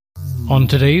On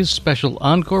today's special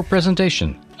encore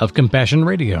presentation of Compassion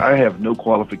Radio. I have no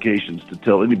qualifications to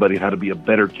tell anybody how to be a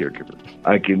better caregiver.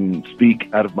 I can speak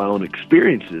out of my own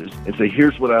experiences and say,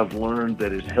 here's what I've learned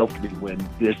that has helped me when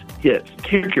this hits.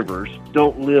 Caregivers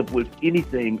don't live with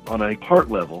anything on a heart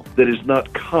level that is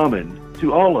not common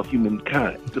to all of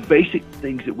humankind. The basic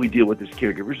things that we deal with as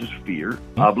caregivers is fear,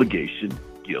 obligation,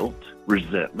 guilt,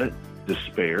 resentment,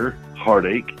 despair,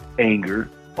 heartache, anger,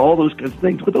 all those kinds of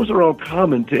things. But those are all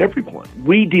common to everyone.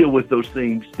 We deal with those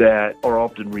things that are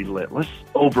often relentless,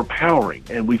 overpowering,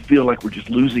 and we feel like we're just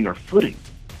losing our footing.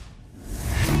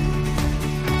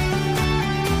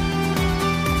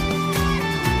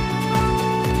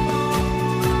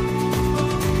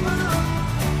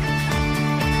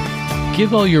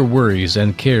 Give all your worries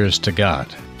and cares to God,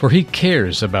 for He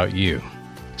cares about you.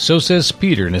 So says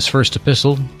Peter in his first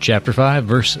epistle, chapter 5,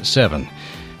 verse 7.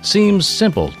 Seems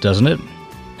simple, doesn't it?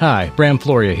 Hi, Bram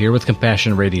Floria here with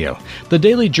Compassion Radio, the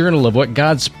daily journal of what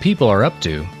God's people are up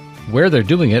to, where they're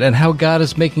doing it, and how God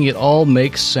is making it all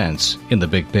make sense in the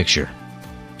big picture.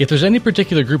 If there's any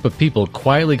particular group of people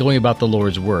quietly going about the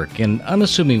Lord's work in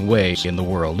unassuming ways in the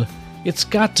world, it's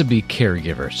got to be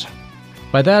caregivers.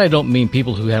 By that I don't mean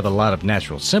people who have a lot of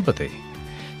natural sympathy.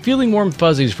 Feeling warm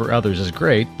fuzzies for others is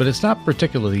great, but it's not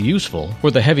particularly useful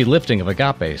for the heavy lifting of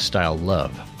agape-style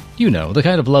love. You know, the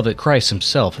kind of love that Christ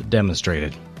Himself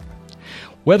demonstrated.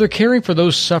 Whether caring for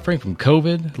those suffering from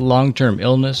COVID, long-term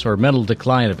illness, or mental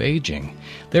decline of aging,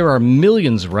 there are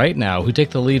millions right now who take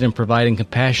the lead in providing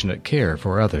compassionate care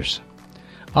for others.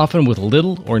 Often with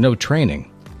little or no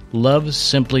training, love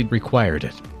simply required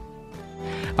it.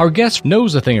 Our guest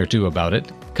knows a thing or two about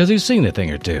it because he's seen a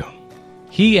thing or two.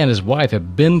 He and his wife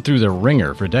have been through the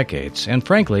ringer for decades, and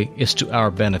frankly, it's to our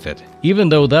benefit, even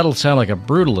though that'll sound like a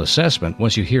brutal assessment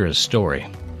once you hear his story.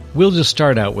 We'll just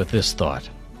start out with this thought.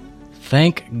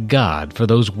 Thank God for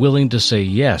those willing to say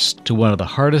yes to one of the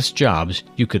hardest jobs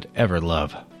you could ever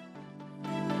love.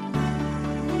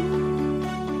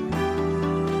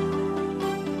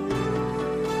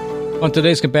 On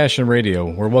today's Compassion Radio,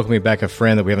 we're welcoming back a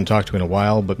friend that we haven't talked to in a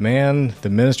while, but man, the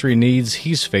ministry needs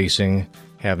he's facing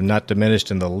have not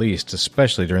diminished in the least,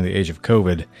 especially during the age of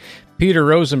COVID. Peter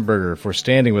Rosenberger for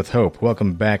Standing with Hope.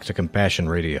 Welcome back to Compassion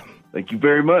Radio. Thank you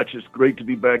very much. It's great to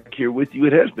be back here with you.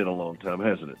 It has been a long time,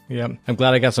 hasn't it? Yeah, I'm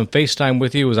glad I got some FaceTime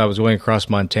with you as I was going across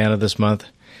Montana this month,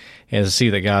 and to see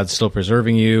that God's still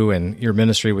preserving you and your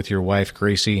ministry with your wife,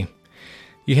 Gracie.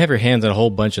 You have your hands on a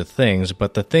whole bunch of things,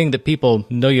 but the thing that people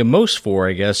know you most for,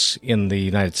 I guess, in the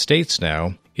United States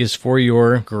now, is for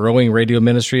your growing radio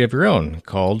ministry of your own,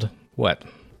 called what?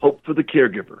 Hope for the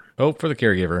Caregiver. Hope for the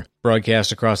Caregiver.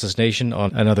 Broadcast across this nation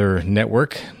on another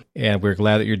network, and we're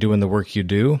glad that you're doing the work you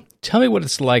do. Tell me what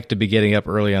it's like to be getting up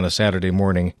early on a Saturday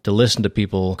morning to listen to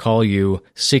people call you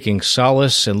seeking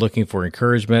solace and looking for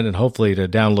encouragement and hopefully to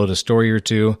download a story or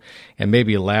two and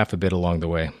maybe laugh a bit along the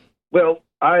way. Well,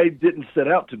 I didn't set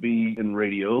out to be in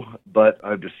radio, but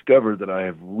I've discovered that I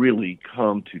have really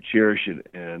come to cherish it,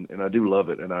 and I do love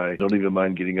it, and I don't even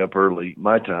mind getting up early.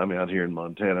 My time out here in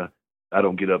Montana, I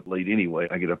don't get up late anyway.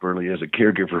 I get up early as a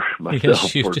caregiver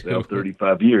myself for now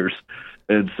 35 years.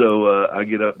 And so I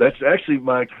get up. That's actually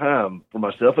my time for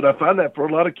myself. And I find that for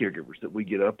a lot of caregivers that we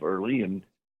get up early and,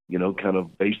 you know, kind of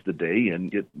face the day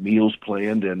and get meals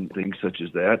planned and things such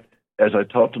as that. As I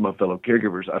talk to my fellow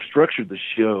caregivers, I've structured the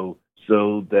show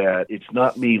so that it's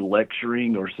not me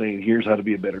lecturing or saying, here's how to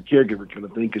be a better caregiver kind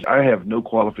of thing, because I have no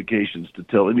qualifications to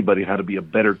tell anybody how to be a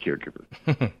better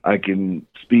caregiver. I can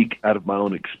speak out of my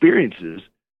own experiences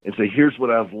and say, here's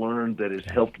what I've learned that has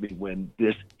helped me when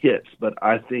this hits. But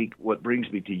I think what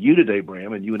brings me to you today,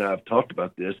 Bram, and you and I have talked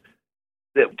about this,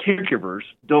 that caregivers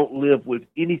don't live with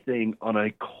anything on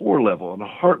a core level, on a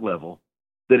heart level,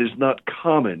 that is not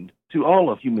common to all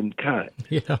of humankind.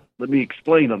 Yeah. Let me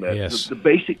explain on that. Yes. The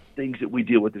basic things that we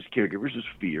deal with as caregivers is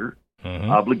fear,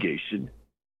 obligation,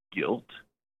 guilt,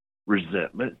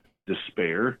 resentment,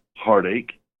 despair,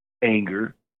 heartache,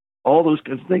 anger, all those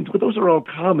kinds of things. But those are all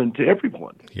common to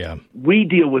everyone. Yeah. We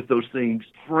deal with those things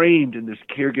framed in this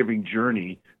caregiving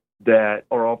journey that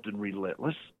are often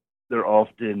relentless. They're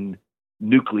often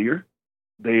nuclear.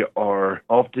 They are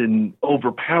often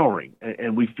overpowering,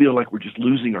 and we feel like we're just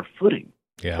losing our footing.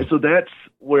 Yeah. And so that's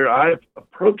where I've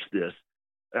approached this.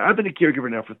 I've been a caregiver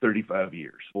now for 35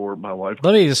 years for my wife.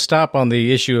 Let me just stop on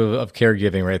the issue of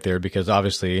caregiving right there, because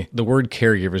obviously the word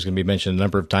caregiver is going to be mentioned a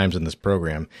number of times in this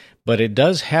program, but it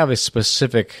does have a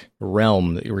specific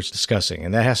realm that you were discussing,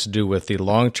 and that has to do with the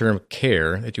long-term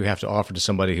care that you have to offer to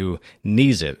somebody who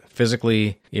needs it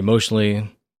physically,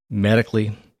 emotionally,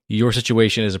 medically. Your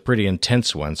situation is a pretty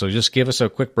intense one, so just give us a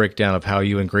quick breakdown of how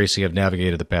you and Gracie have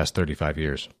navigated the past 35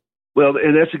 years. Well,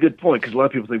 and that's a good point, because a lot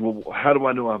of people think, well, how do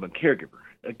I know I'm a caregiver?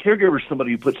 A caregiver is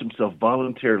somebody who puts himself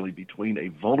voluntarily between a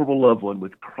vulnerable loved one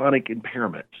with chronic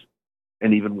impairments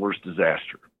and even worse,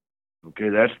 disaster. Okay,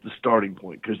 that's the starting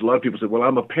point, because a lot of people say, well,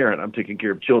 I'm a parent, I'm taking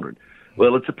care of children.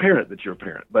 Well, it's apparent that you're a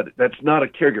parent, but that's not a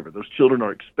caregiver. Those children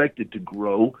are expected to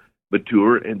grow,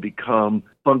 mature, and become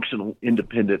functional,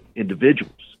 independent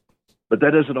individuals. But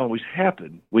that doesn't always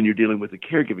happen when you're dealing with a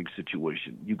caregiving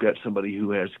situation. You've got somebody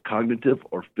who has cognitive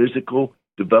or physical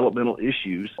developmental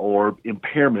issues or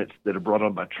impairments that are brought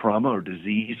on by trauma or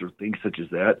disease or things such as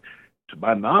that. To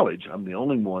my knowledge, I'm the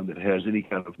only one that has any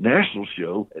kind of national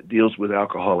show that deals with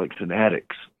alcoholics and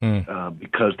addicts,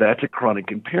 because that's a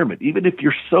chronic impairment. Even if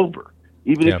you're sober,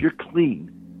 even if you're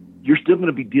clean, you're still going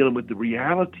to be dealing with the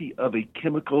reality of a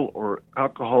chemical or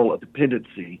alcohol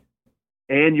dependency,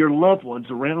 and your loved ones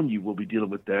around you will be dealing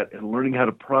with that and learning how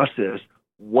to process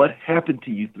what happened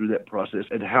to you through that process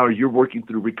and how you're working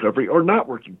through recovery or not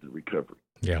working through recovery.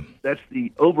 Yeah. That's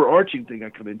the overarching thing I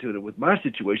come into. And with my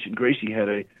situation, Gracie had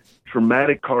a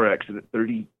traumatic car accident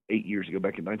 38 years ago,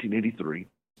 back in 1983.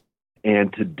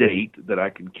 And to date, that I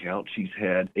can count, she's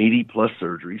had 80-plus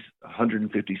surgeries,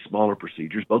 150 smaller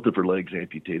procedures, both of her legs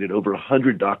amputated. Over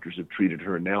 100 doctors have treated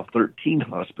her, and now 13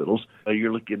 hospitals.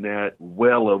 You're looking at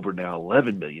well over now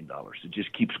 $11 million. It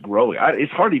just keeps growing.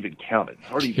 It's hard to even count it. It's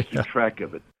hard to even keep track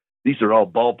of it. These are all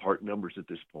ballpark numbers at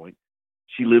this point.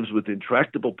 She lives with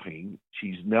intractable pain.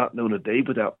 She's not known a day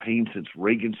without pain since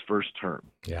Reagan's first term.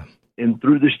 Yeah. And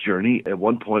through this journey, at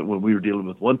one point when we were dealing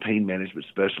with one pain management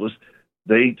specialist,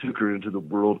 they took her into the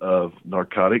world of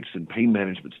narcotics and pain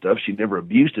management stuff. She never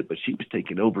abused it, but she was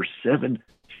taking over 7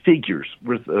 figures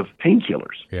worth of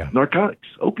painkillers, narcotics,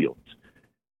 opioids.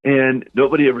 And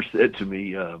nobody ever said to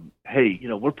me, hey,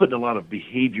 we're putting a lot of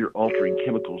behavior-altering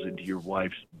chemicals into your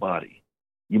wife's body.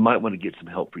 You might want to get some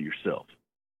help for yourself.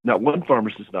 Not one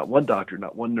pharmacist, not one doctor,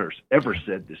 not one nurse ever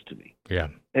said this to me. Yeah.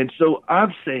 And so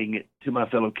I'm saying it to my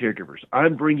fellow caregivers.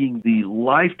 I'm bringing the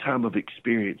lifetime of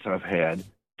experience I've had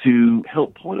to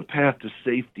help point a path to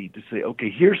safety, to say,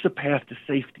 okay, here's the path to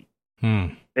safety.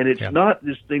 And it's not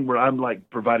this thing where I'm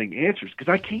like providing answers,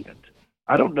 because I can't.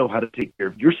 I don't know how to take care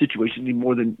of your situation any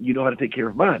more than you know how to take care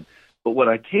of mine. But what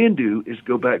I can do is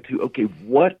go back to, okay,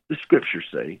 what the scriptures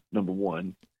say, number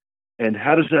one, and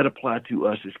how does that apply to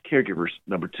us as caregivers,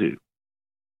 number two?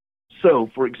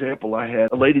 So, for example, I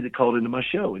had a lady that called into my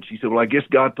show, and she said, well, I guess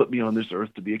God put me on this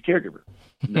earth to be a caregiver.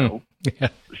 No.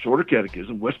 The Shorter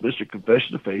Catechism, Westminster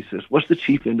Confession of Faith says, what's the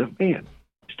chief end of man?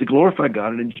 It's to glorify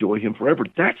God and enjoy him forever.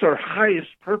 That's our highest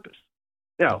purpose.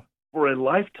 Now, for a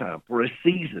lifetime, for a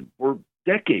season, for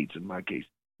decades in my case,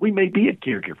 we may be a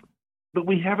caregiver, but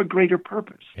we have a greater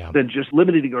purpose than just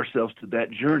limiting ourselves to that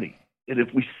journey. And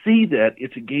if we see that,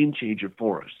 it's a game changer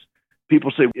for us.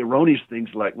 People say erroneous things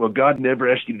like, well, God never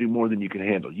asked you to do more than you can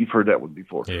handle. You've heard that one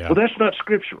before. Yeah. Well, that's not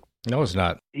scriptural. No, it's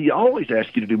not. He always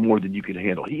asks you to do more than you can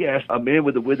handle. He asked a man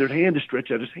with a withered hand to stretch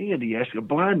out his hand. He asked a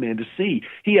blind man to see.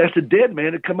 He asked a dead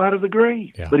man to come out of the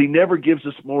grave. But he never gives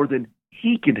us more than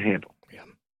he can handle.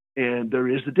 And there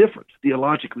is a difference,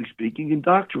 theologically speaking and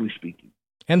doctrinally speaking.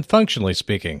 And functionally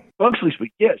speaking. Functionally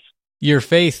speaking, yes. Your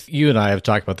faith, you and I have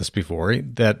talked about this before,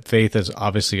 that faith is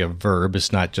obviously a verb.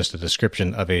 It's not just a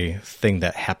description of a thing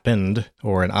that happened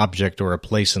or an object or a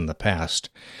place in the past.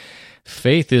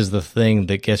 Faith is the thing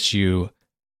that gets you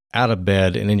out of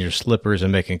bed and in your slippers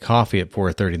and making coffee at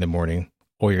 4:30 in the morning,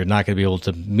 or you're not going to be able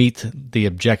to meet the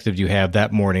objective you have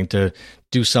that morning to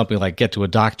do something like get to a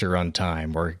doctor on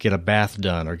time or get a bath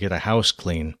done or get a house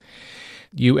clean.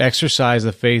 You exercise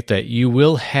the faith that you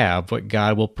will have what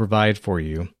God will provide for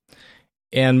you.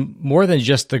 And more than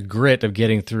just the grit of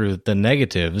getting through the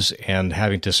negatives and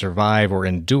having to survive or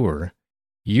endure,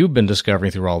 you've been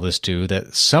discovering through all this too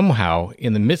that somehow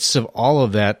in the midst of all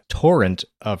of that torrent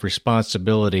of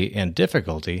responsibility and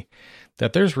difficulty,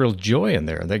 that there's real joy in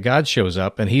there, that God shows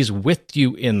up and he's with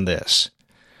you in this.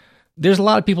 There's a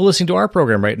lot of people listening to our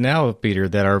program right now, Peter,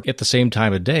 that are at the same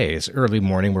time of day. It's early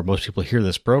morning where most people hear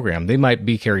this program. They might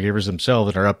be caregivers themselves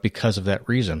and are up because of that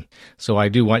reason. So I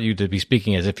do want you to be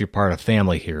speaking as if you're part of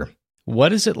family here.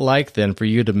 What is it like then for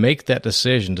you to make that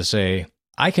decision to say,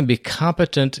 I can be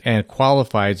competent and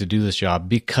qualified to do this job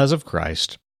because of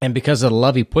Christ and because of the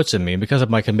love he puts in me and because of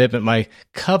my commitment, my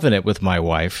covenant with my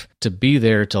wife to be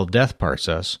there till death parts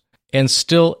us and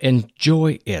still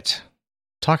enjoy it?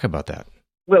 Talk about that.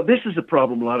 Well, this is a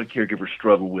problem a lot of caregivers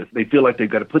struggle with. They feel like they've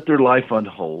got to put their life on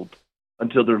hold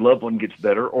until their loved one gets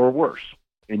better or worse.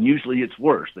 And usually it's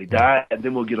worse. They die, and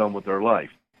then we'll get on with our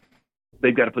life.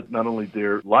 They've got to put not only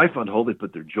their life on hold, they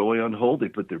put their joy on hold, they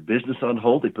put their business on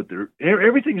hold, they put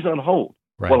everything's on hold.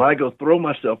 Right. Well, I go throw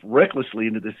myself recklessly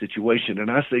into this situation, and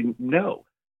I say, no.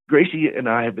 Gracie and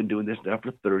I have been doing this now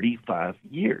for 35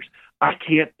 years. I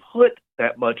can't put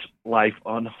that much life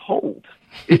on hold.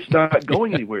 It's not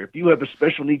going anywhere. If you have a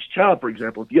special needs child, for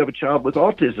example, if you have a child with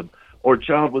autism or a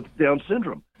child with Down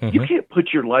syndrome, you can't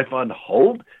put your life on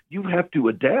hold. You have to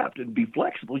adapt and be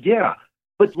flexible. Yeah,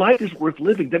 but life is worth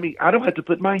living. I mean, I don't have to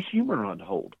put my humor on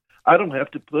hold. I don't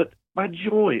have to put my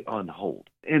joy on hold.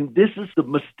 And this is the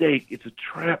mistake. It's a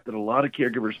trap that a lot of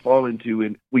caregivers fall into,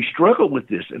 and we struggle with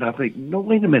this. And I think, no,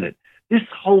 wait a minute. This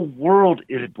whole world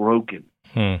is broken.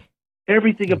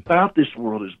 Everything about this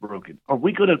world is broken. Are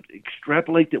we going to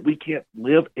extrapolate that we can't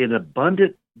live an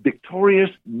abundant, victorious,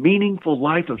 meaningful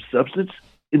life of substance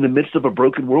in the midst of a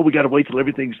broken world? We got to wait till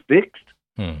everything's fixed?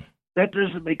 That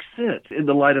doesn't make sense in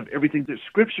the light of everything that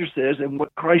Scripture says and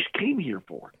what Christ came here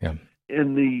for. Yeah.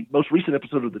 In the most recent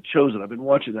episode of The Chosen, I've been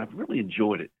watching, I've really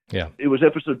enjoyed it. Yeah. It was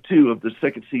episode 2 of the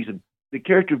second season. The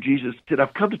character of Jesus said,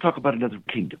 I've come to talk about another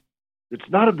kingdom. It's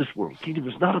not of this world. Kingdom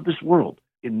is not of this world.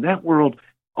 In that world,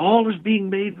 all is being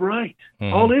made right.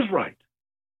 All is right.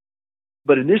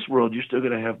 But in this world, you're still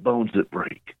going to have bones that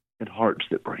break and hearts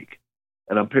that break.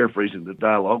 And I'm paraphrasing the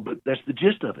dialogue, but that's the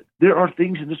gist of it. There are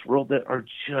things in this world that are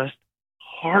just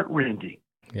heartrending.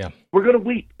 Yeah. We're going to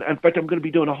weep. In fact, I'm going to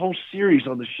be doing a whole series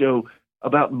on the show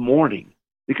about mourning,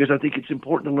 because I think it's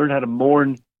important to learn how to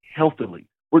mourn healthily.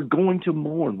 We're going to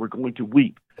mourn. We're going to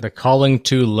weep. The calling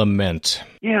to lament.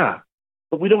 Yeah,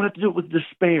 but we don't have to do it with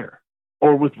despair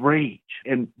or with rage.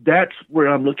 And that's where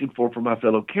I'm looking for my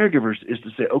fellow caregivers, is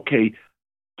to say, okay,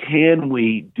 can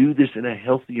we do this in a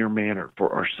healthier manner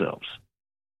for ourselves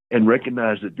and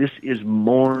recognize that this is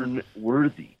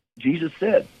mourn-worthy? Jesus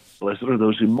said, blessed are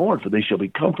those who mourn, for they shall be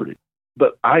comforted.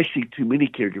 But I see too many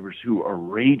caregivers who are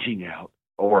raging out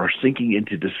or are sinking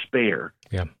into despair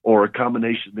or a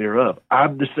combination thereof.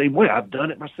 I'm the same way. I've done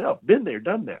it myself. Been there,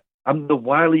 done that. I'm the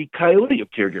Wile E. Coyote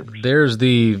of caregivers. There's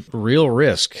the real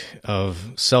risk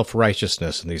of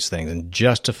self-righteousness in these things and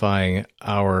justifying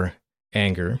our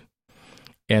anger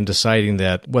and deciding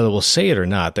that, whether we'll say it or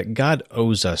not, that God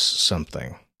owes us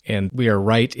something. And we are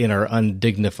right in our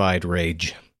undignified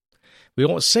rage. We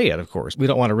won't say it, of course. We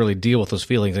don't want to really deal with those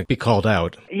feelings and be called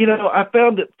out. You know, I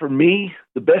found that for me,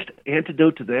 the best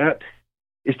antidote to that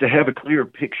is to have a clear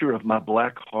picture of my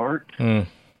black heart.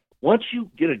 Once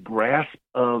you get a grasp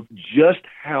of just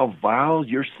how vile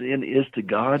your sin is to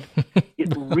God,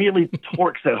 it really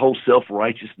torques that whole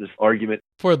self-righteousness argument.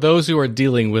 For those who are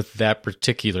dealing with that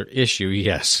particular issue,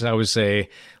 yes, I would say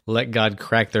let God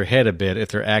crack their head a bit if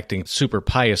they're acting super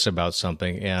pious about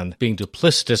something and being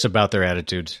duplicitous about their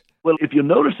attitudes. Well, if you'll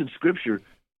notice in Scripture,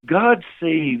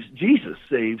 Jesus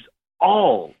saves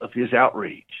all of his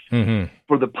outrage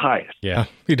for the pious. Yeah,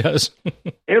 he does.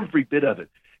 Every bit of it.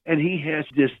 And he has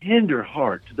this tender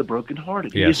heart to the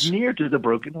brokenhearted. He is near to the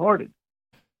brokenhearted.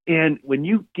 And when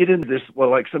you get into this,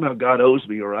 well, like somehow God owes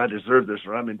me, or I deserve this,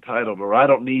 or I'm entitled, or I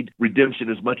don't need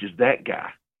redemption as much as that guy.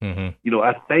 You know,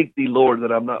 I thank thee, Lord,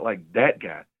 that I'm not like that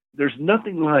guy. There's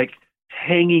nothing like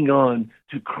hanging on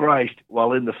to Christ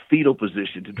while in the fetal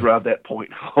position to drive that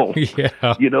point home.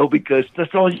 You know, because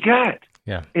that's all you got.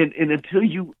 Yeah. And until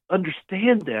you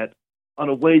understand that on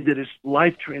a way that is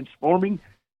life transforming,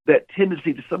 that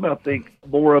tendency to somehow think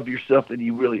more of yourself than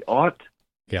you really ought.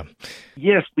 Yeah.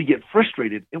 Yes, we get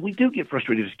frustrated, and we do get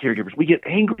frustrated as caregivers. We get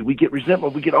angry, we get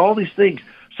resentful, we get all these things.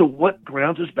 So what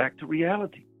grounds us back to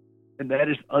reality? And that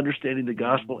is understanding the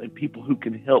gospel and people who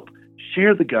can help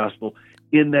share the gospel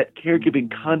in that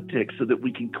caregiving context so that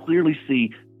we can clearly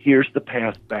see here's the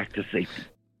path back to safety.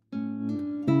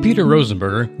 Peter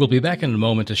Rosenberger will be back in a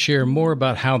moment to share more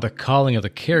about how the calling of the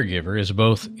caregiver is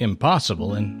both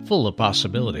impossible and full of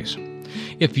possibilities.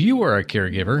 If you are a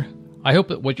caregiver, I hope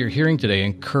that what you're hearing today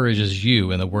encourages you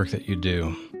in the work that you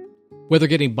do. Whether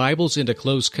getting Bibles into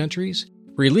closed countries,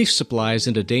 relief supplies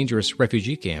into dangerous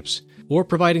refugee camps, or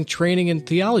providing training in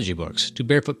theology books to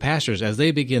barefoot pastors as they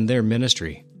begin their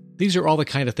ministry, these are all the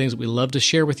kind of things that we love to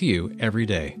share with you every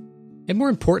day. And more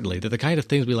importantly, they're the kind of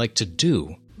things we like to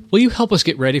do. Will you help us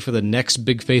get ready for the next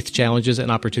big faith challenges and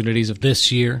opportunities of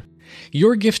this year?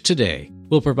 Your gift today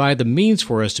will provide the means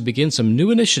for us to begin some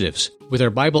new initiatives with our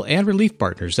Bible and relief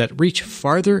partners that reach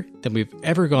farther than we've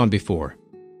ever gone before.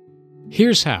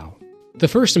 Here's how. The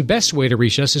first and best way to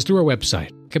reach us is through our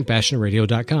website,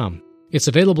 CompassionRadio.com. It's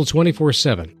available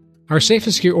 24/7. Our safe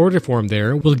and secure order form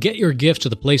there will get your gift to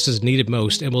the places needed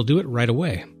most, and we'll do it right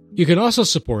away. You can also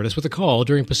support us with a call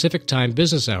during Pacific Time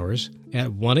business hours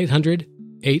at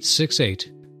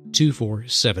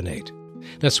 1-800-868-2478.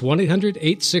 That's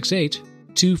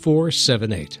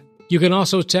 1-800-868-2478. You can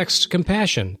also text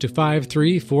Compassion to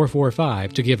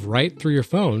 53445 to give right through your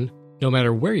phone, no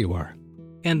matter where you are.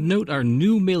 And note our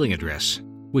new mailing address,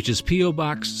 which is P.O.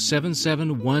 Box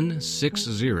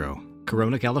 77160,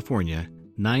 Corona, California,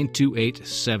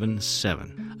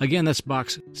 92877. Again, that's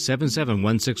Box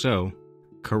 77160,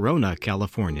 Corona,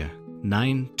 California,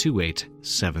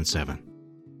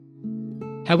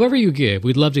 92877. However you give,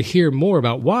 we'd love to hear more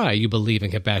about why you believe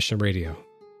in Compassion Radio.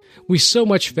 We so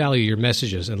much value your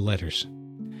messages and letters.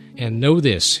 And know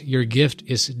this, your gift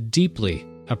is deeply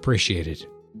appreciated.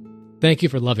 Thank you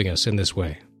for loving us in this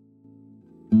way.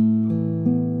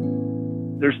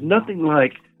 There's nothing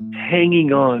like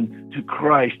hanging on to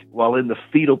Christ while in the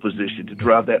fetal position to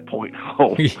drive that point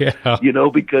home. Yeah.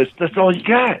 Because that's all you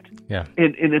got. Yeah.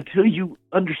 And until you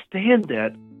understand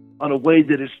that on a way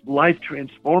that is life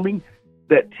transforming,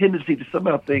 that tendency to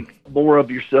somehow think more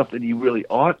of yourself than you really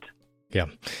ought. Yeah.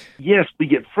 Yes, we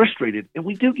get frustrated, and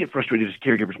we do get frustrated as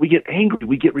caregivers. We get angry,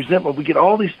 we get resentful, we get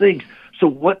all these things. So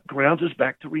what grounds us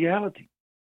back to reality?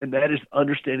 And that is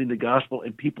understanding the gospel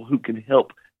and people who can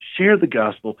help share the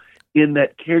gospel in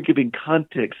that caregiving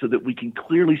context so that we can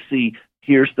clearly see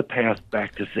here's the path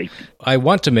back to safety. I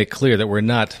want to make clear that we're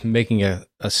not making a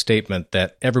statement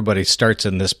that everybody starts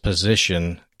in this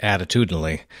position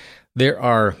attitudinally. There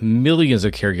are millions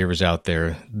of caregivers out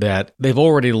there that they've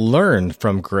already learned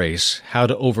from grace how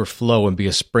to overflow and be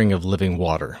a spring of living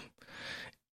water.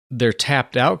 They're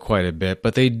tapped out quite a bit,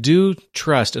 but they do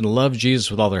trust and love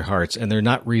Jesus with all their hearts, and they're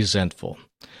not resentful.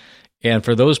 And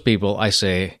for those people, I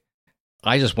say,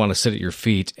 I just want to sit at your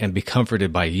feet and be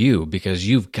comforted by you because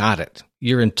you've got it.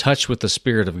 You're in touch with the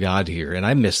Spirit of God here, and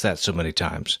I miss that so many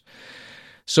times.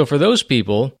 So for those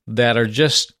people that are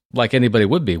just like anybody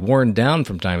would be, worn down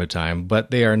from time to time, but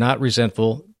they are not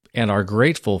resentful and are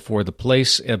grateful for the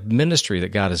place of ministry that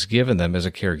God has given them as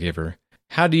a caregiver,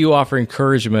 how do you offer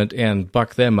encouragement and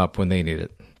buck them up when they need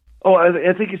it? Oh, I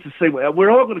think it's the same way.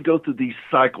 We're all going to go through these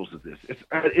cycles of this.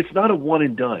 It's not a one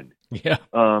and done. Yeah.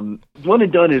 One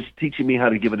and done is teaching me how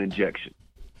to give an injection.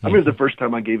 I remember the first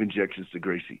time I gave injections to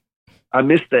Gracie. I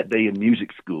missed that day in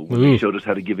music school when they showed us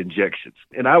how to give injections.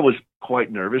 And I was quite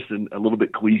nervous and a little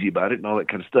bit queasy about it and all that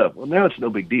kind of stuff. Well, now it's no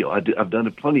big deal. I've done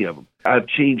plenty of them. I've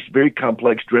changed very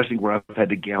complex dressing where I've had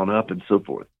to gown up and so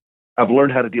forth. I've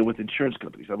learned how to deal with insurance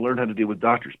companies. I've learned how to deal with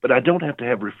doctors. But I don't have to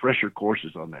have refresher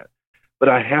courses on that. But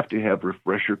I have to have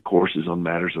refresher courses on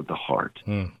matters of the heart.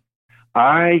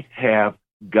 I have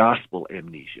gospel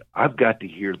amnesia. I've got to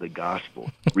hear the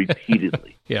gospel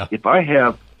repeatedly. Yeah. If I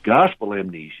have gospel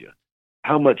amnesia,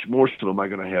 how much more so am I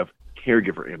going to have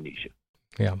caregiver amnesia?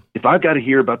 Yeah. If I've got to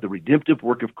hear about the redemptive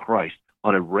work of Christ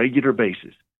on a regular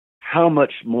basis, how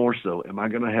much more so am I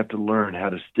going to have to learn how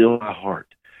to still my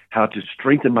heart, how to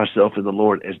strengthen myself in the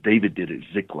Lord as David did at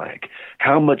Ziklag?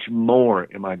 How much more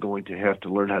am I going to have to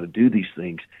learn how to do these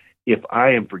things if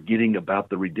I am forgetting about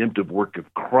the redemptive work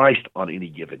of Christ on any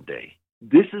given day?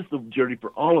 This is the journey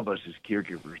for all of us as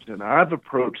caregivers, and I've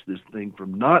approached this thing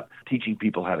from not teaching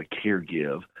people how to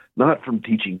caregive, not from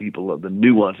teaching people the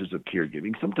nuances of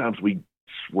caregiving. Sometimes we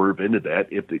swerve into that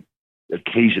if the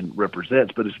occasion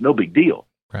represents, but it's no big deal.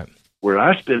 Right. Where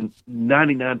I spend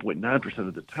 99.9%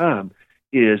 of the time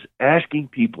is asking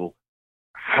people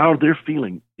how they're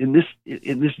feeling in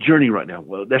this journey right now.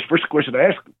 Well, that's the first question I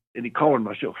ask any caller on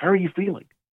my show. How are you feeling?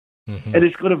 Mm-hmm. And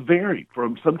it's going to vary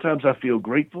from sometimes I feel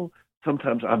grateful,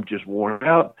 sometimes I'm just worn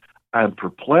out, I'm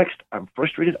perplexed, I'm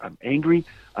frustrated, I'm angry,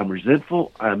 I'm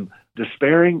resentful, I'm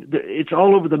despairing. It's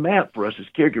all over the map for us as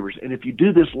caregivers. And if you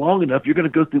do this long enough, you're going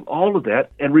to go through all of that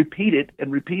and repeat it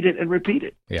and repeat it and repeat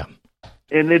it. Yeah.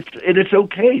 And it's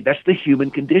okay. That's the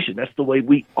human condition. That's the way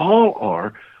we all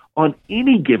are on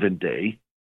any given day.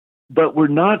 But we're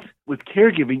not, with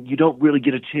caregiving, you don't really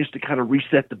get a chance to kind of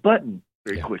reset the button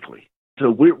very quickly.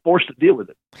 So we're forced to deal with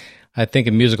it. I think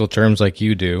in musical terms like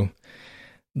you do,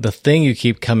 the thing you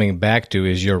keep coming back to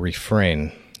is your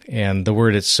refrain. And the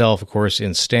word itself, of course,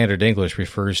 in standard English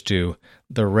refers to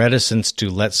the reticence to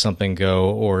let something go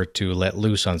or to let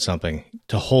loose on something,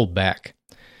 to hold back.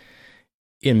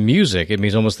 In music, it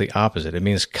means almost the opposite. It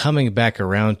means coming back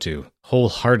around to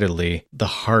wholeheartedly the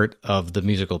heart of the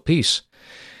musical piece.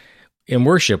 In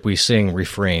worship, we sing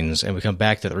refrains, and we come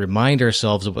back to that, remind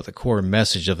ourselves of what the core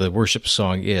message of the worship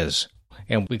song is.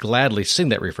 And we gladly sing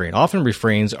that refrain. Often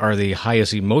refrains are the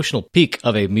highest emotional peak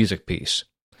of a music piece.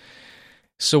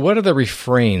 So what are the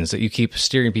refrains that you keep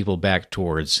steering people back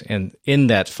towards, and in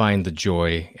that find the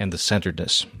joy and the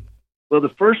centeredness? Well, the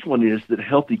first one is that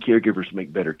healthy caregivers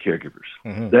make better caregivers.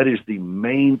 Mm-hmm. That is the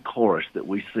main chorus that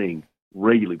we sing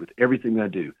regularly with everything I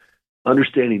do,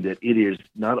 understanding that it is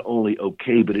not only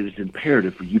okay, but it is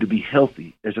imperative for you to be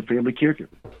healthy as a family caregiver.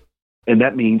 And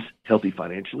that means healthy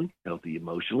financially, healthy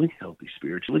emotionally, healthy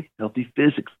spiritually, healthy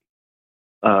physically.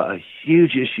 A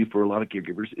huge issue for a lot of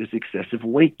caregivers is excessive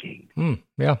weight gain.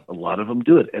 Yeah. A lot of them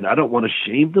do it. And I don't want to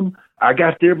shame them. I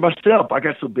got there myself. I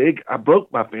got so big, I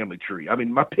broke my family tree. I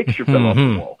mean, my picture fell off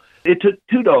the wall. It took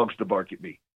 2 dogs to bark at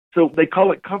me. So they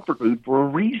call it comfort food for a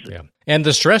reason. Yeah. And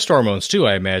the stress hormones, too,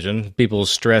 I imagine.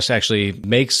 People's stress actually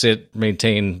makes it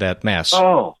maintain that mass.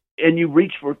 Oh, and you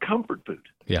reach for comfort food.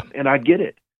 Yeah. And I get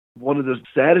it. One of the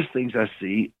saddest things I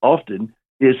see often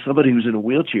is somebody who's in a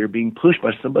wheelchair being pushed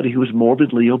by somebody who is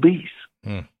morbidly obese.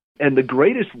 And the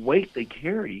greatest weight they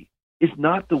carry is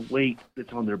not the weight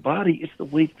that's on their body, it's the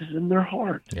weight that's in their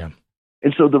heart. Yeah.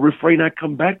 And so the refrain I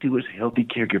come back to is healthy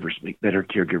caregivers make better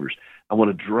caregivers. I want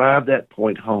to drive that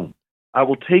point home. I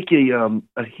will take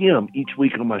a hymn each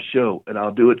week on my show, and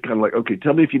I'll do it kind of like, okay,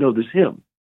 tell me if you know this hymn.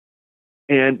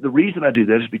 And the reason I do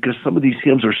that is because some of these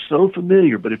hymns are so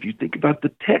familiar, but if you think about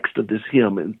the text of this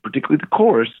hymn, and particularly the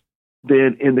chorus,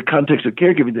 then in the context of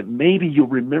caregiving, that maybe you'll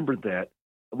remember that.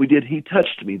 We did He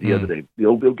Touched Me the other day, the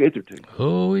old Bill Gaither tune.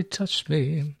 Oh, He touched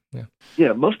me.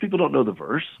 Yeah, most people don't know the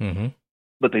verse,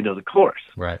 but they know the chorus.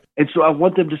 Right. And so I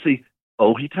want them to see,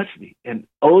 oh, He touched me. And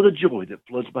oh, the joy that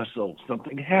floods my soul.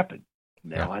 Something happened.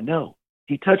 Now I know.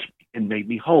 He touched me and made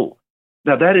me whole.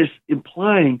 Now that is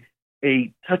implying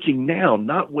a touching now,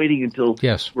 not waiting until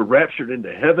we're raptured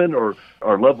into heaven or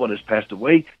our loved one has passed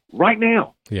away. Right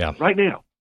now. Yeah. Right now.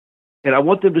 And I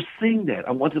want them to sing that.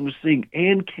 I want them to sing,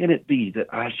 and can it be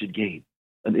that I should gain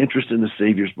an interest in the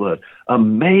Savior's blood?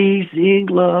 Amazing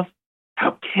love.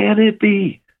 How can it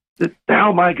be that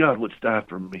thou, my God, wouldst die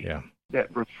for me? Yeah.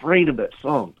 That refrain of that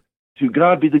song. To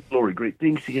God be the glory, great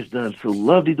things He has done. So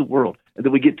loved He the world. And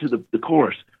then we get to the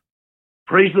chorus.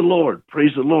 Praise the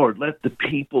Lord, let the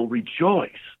people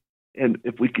rejoice. And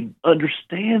if we can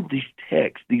understand these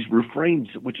texts, these refrains,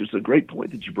 which is a great point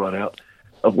that you brought out,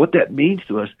 of what that means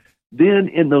to us, then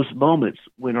in those moments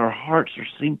when our hearts are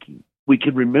sinking, we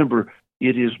can remember,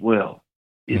 it is well.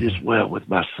 It is well with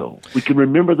my soul. We can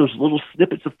remember those little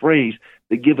snippets of phrase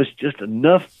that give us just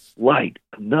enough light,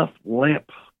 enough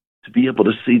lamp to be able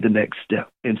to see the next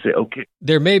step and say, okay.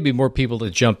 There may be more people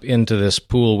that jump into this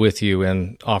pool with you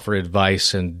and offer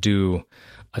advice and do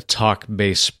a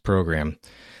talk-based program.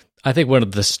 I think one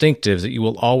of the distinctives that you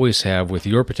will always have with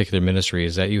your particular ministry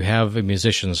is that you have a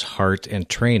musician's heart and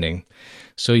training.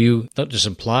 So you don't just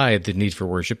imply the need for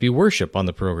worship, you worship on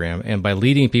the program. And by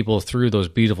leading people through those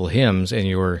beautiful hymns and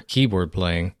your keyboard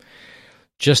playing,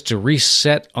 just to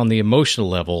reset on the emotional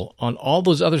level on all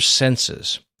those other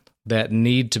senses that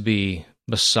need to be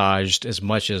massaged as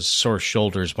much as sore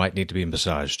shoulders might need to be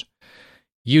massaged.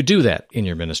 You do that in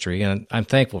your ministry, and I'm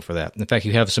thankful for that. In fact,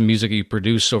 you have some music you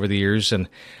produce over the years, and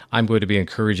I'm going to be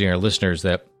encouraging our listeners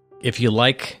that if you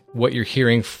like what you're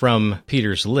hearing from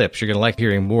Peter's lips, you're going to like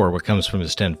hearing more what comes from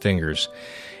his 10 fingers.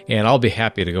 And I'll be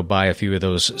happy to go buy a few of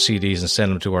those CDs and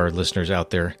send them to our listeners out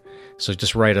there. So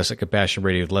just write us at Compassion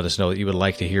Radio to let us know that you would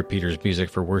like to hear Peter's music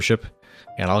for worship,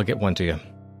 and I'll get one to you.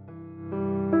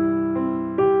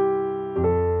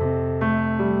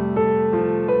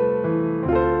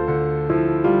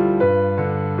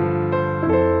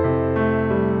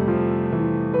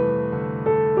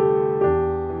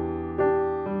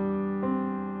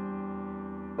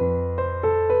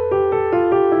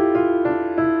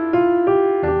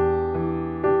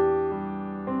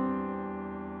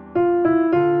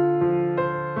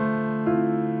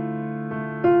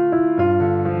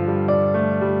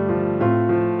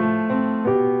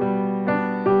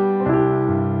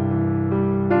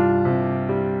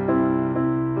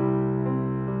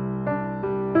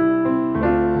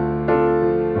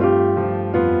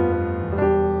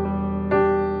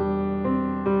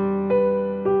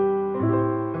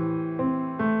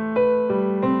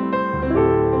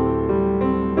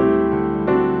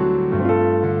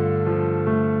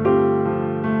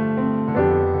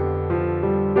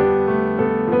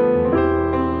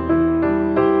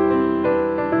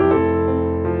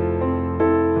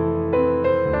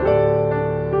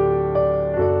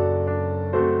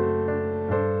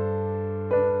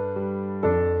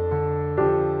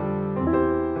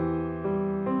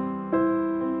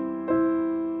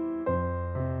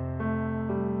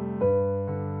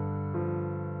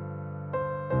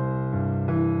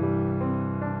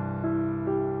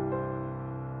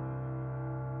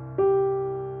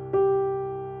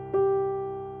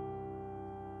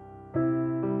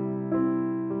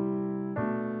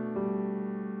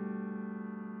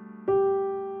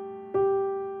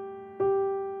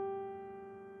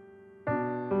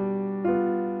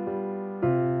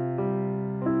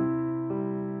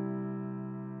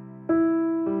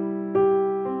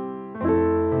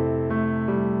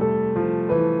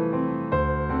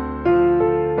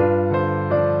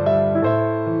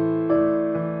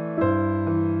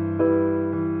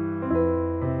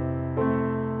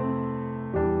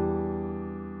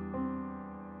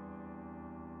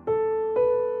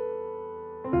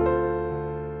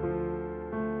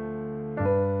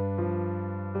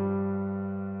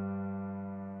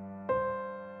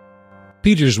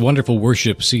 Peter's wonderful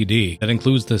worship CD that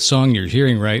includes the song you're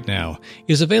hearing right now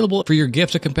is available for your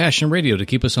gift to Compassion Radio to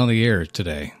keep us on the air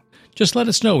today. Just let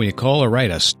us know when you call or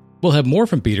write us. We'll have more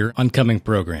from Peter on coming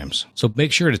programs, so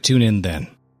make sure to tune in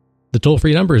then. The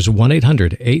toll-free number is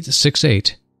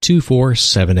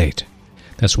 1-800-868-2478.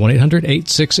 That's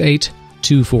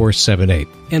 1-800-868-2478.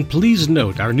 And please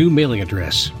note our new mailing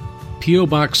address, P.O.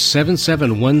 Box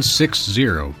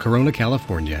 77160, Corona,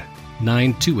 California,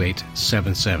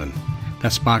 92877.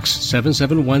 That's Box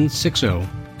 77160,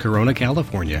 Corona,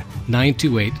 California,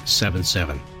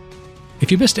 92877.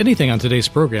 If you missed anything on today's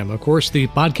program, of course, the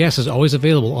podcast is always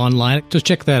available online, so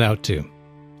check that out too.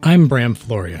 I'm Bram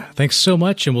Floria. Thanks so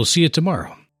much, and we'll see you tomorrow.